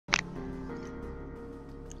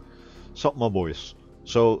Sup my boys.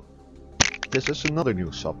 So this is another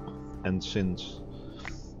new sub, and since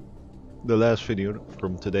the last video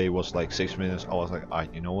from today was like 6 minutes, I was like,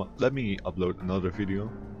 alright, you know what, let me upload another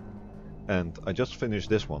video. And I just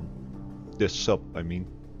finished this one, this sub I mean.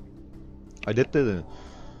 I did the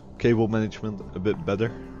cable management a bit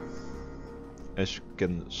better, as you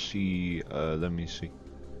can see. Let me see,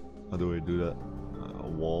 how do I do that?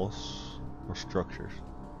 Walls or structures?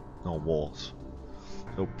 No, walls.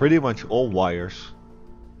 So pretty much all wires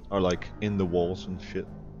are like in the walls and shit.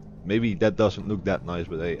 Maybe that doesn't look that nice,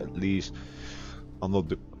 but hey, at least I'm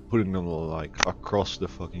not putting them like across the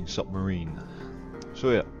fucking submarine.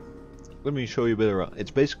 So yeah, let me show you a bit around.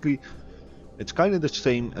 It's basically, it's kind of the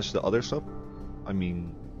same as the other sub. I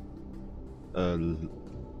mean,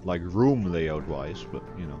 like room layout wise, but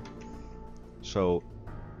you know. So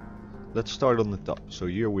let's start on the top. So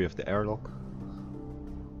here we have the airlock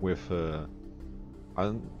with I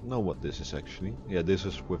don't know what this is actually. Yeah, this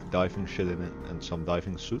is with diving shit in it and some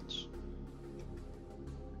diving suits.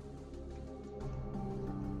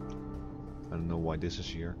 I don't know why this is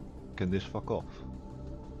here. Can this fuck off?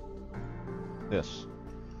 Yes.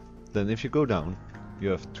 Then if you go down, you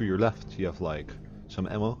have to your left, you have like some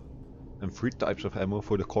ammo and 3 types of ammo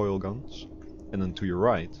for the coil guns. And then to your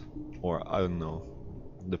right, or I don't know,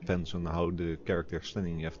 depends on how the character is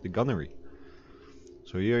standing, you have the gunnery.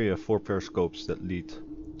 So here you have 4 periscopes that lead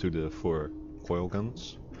to the 4 coil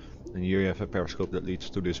guns, and here you have a periscope that leads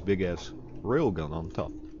to this big ass railgun on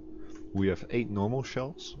top. We have 8 normal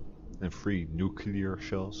shells and 3 nuclear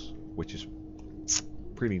shells, which is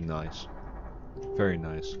pretty nice, very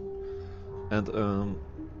nice. And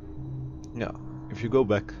yeah, if you go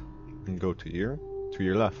back and go to here, to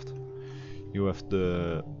your left, you have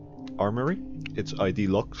the armory. It's ID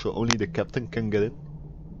locked, so only the captain can get it.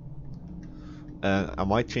 And I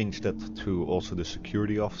might change that to also the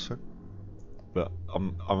security officer, but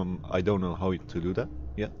I don't know how to do that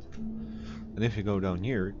yet. And if you go down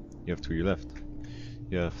here, you have to your left,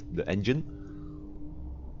 you have the engine,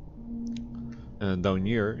 and down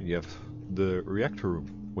here you have the reactor room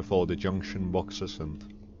with all the junction boxes and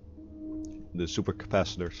the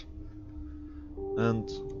supercapacitors, and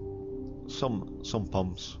some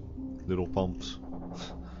pumps, little pumps,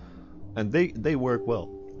 and they work well.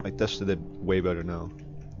 I tested it way better now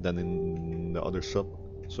than in the other sub,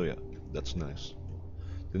 so yeah, that's nice.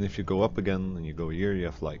 Then if you go up again and you go here, you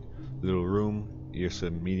have like a little room. Here's a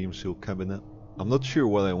medium seal cabinet. I'm not sure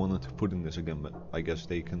what I wanted to put in this again, but I guess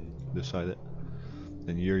they can decide it.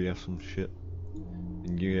 Then here you have some shit,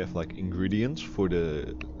 and here you have like ingredients for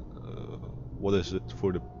the what is it,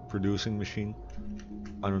 for the producing machine?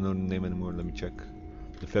 I don't know the name anymore, let me check.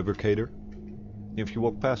 The fabricator. If you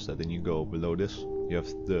walk past that and you go below this, you have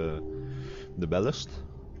the ballast.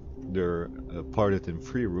 They're parted in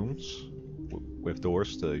 3 rooms with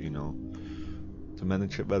doors to, you know, to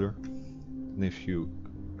manage it better. And if you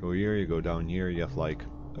go here, you go down here, you have like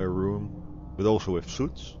a room, but also with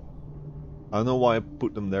suits. I don't know why I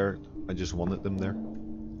put them there, I just wanted them there.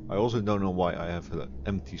 I also don't know why I have an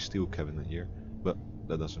empty steel cabinet here, but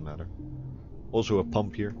that doesn't matter. Also a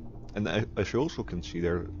pump here, and as you also can see,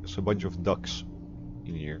 there's a bunch of ducts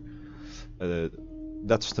in here.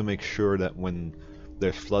 That's to make sure that when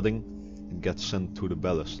there's flooding, it gets sent to the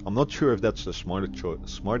ballast. I'm not sure if that's the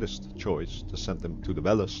smartest choice to send them to the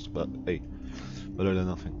ballast, but hey, better than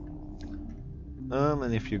nothing.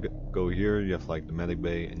 And if you go here, you have like the medic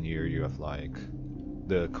bay, and here you have like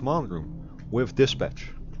the command room with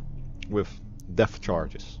dispatch, with depth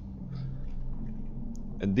charges.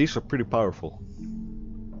 And these are pretty powerful.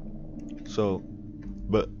 So,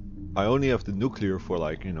 but I only have the nuclear for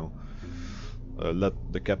like, you know, let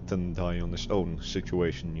the captain die on his own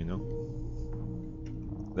situation, you know.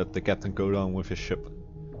 Let the captain go down with his ship.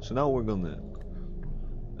 So now we're gonna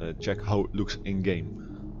check how it looks in game.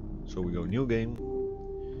 So we go new game,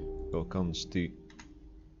 go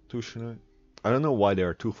constitutional. I don't know why there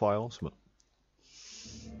are 2 files, but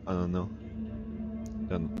I don't know.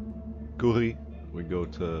 Then Kuri, we go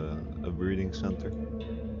to a breeding center.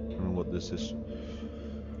 I don't know what this is.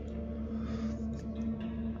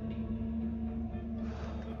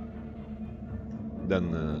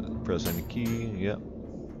 Then press any key, yeah.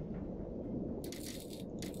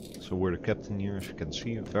 So we're the captain here, as you can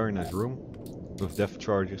see. A very nice room with depth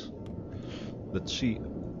charges. Let's see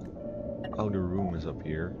how the room is up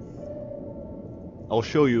here. I'll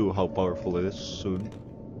show you how powerful it is soon.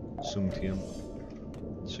 Soon, TM.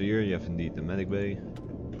 So here you have indeed the medic bay.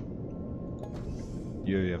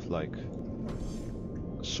 Here you have like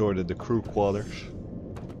sort of the crew quarters.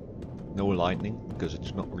 No lightning, because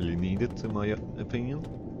it's not really needed in my opinion.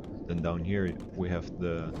 Then down here we have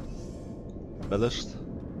the ballast,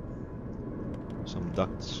 some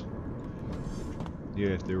ducts. Here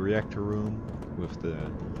you have the reactor room with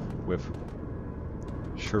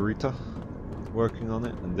Sharita working on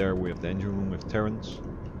it, and there we have the engine room with Terrence,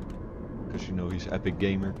 because you know he's epic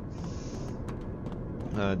gamer.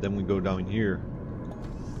 Then we go down here,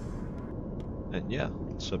 and yeah,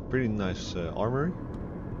 it's a pretty nice armory,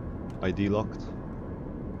 ID locked.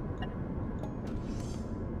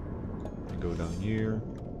 We go down here,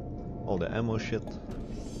 all the ammo shit.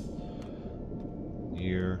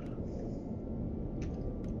 Here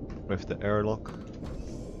with the airlock.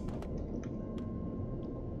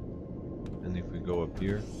 And if we go up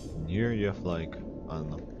here, and here you have like, I don't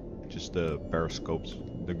know, just the periscopes,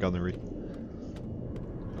 the gunnery.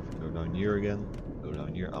 If we go down here again, go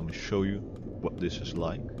down here, I'm gonna show you what this is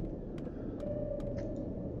like.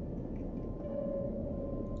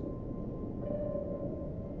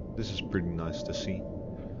 This is pretty nice to see.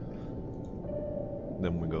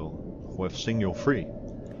 Then we go with signal 3.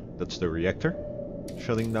 That's the reactor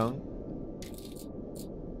shutting down.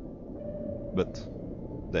 But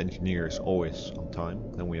the engineer is always on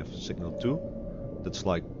time. Then we have signal 2. That's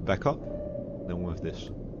like backup. Then we have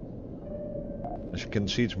this. As you can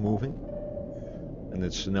see, it's moving. And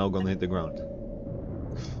it's now gonna hit the ground.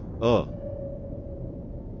 Oh.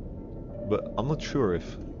 But I'm not sure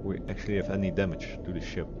if we actually have any damage to the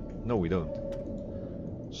ship. No, we don't.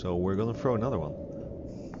 So we're gonna throw another one.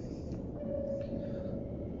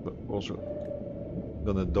 But we're also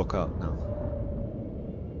gonna dock out now.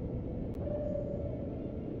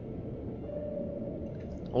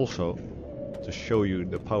 Also, to show you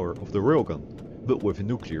the power of the railgun, but with a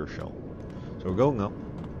nuclear shell. So we're going up,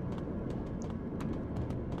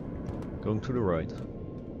 going to the right.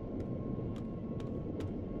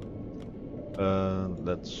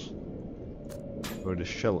 Let's throw the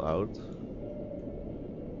shell out.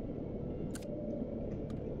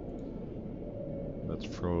 Let's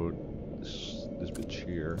throw this bitch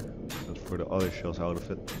here. Let's throw the other shells out of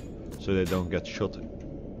it, so they don't get shot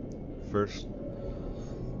first.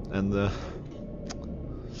 And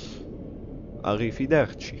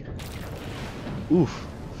arrivederci. Oof.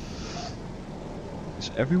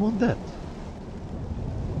 Is everyone dead?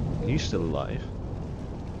 He's still alive.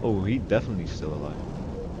 Oh, he definitely still alive.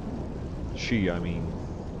 She, I mean.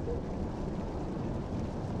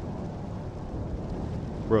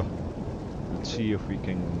 Bruh. Let's see if we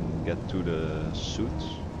can get to the suits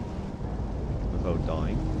without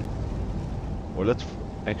dying. Or let's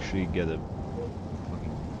actually get a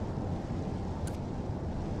fucking...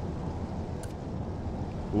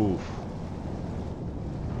 Oof.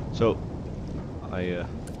 So, I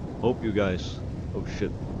hope you guys... Oh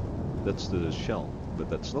shit. That's the shell. But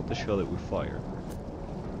that's not the shell that we fired.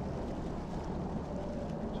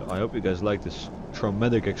 So I hope you guys like this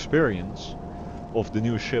traumatic experience of the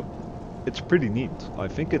new ship. It's pretty neat. I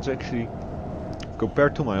think it's actually,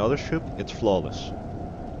 compared to my other ship, it's flawless.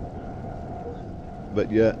 But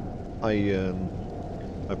yeah, I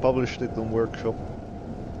published it on Workshop.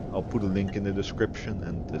 I'll put a link in the description,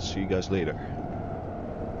 and see you guys later.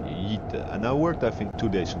 Yeet. And I worked, I think, 2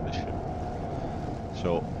 days on this ship.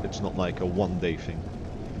 So it's not like a one-day thing.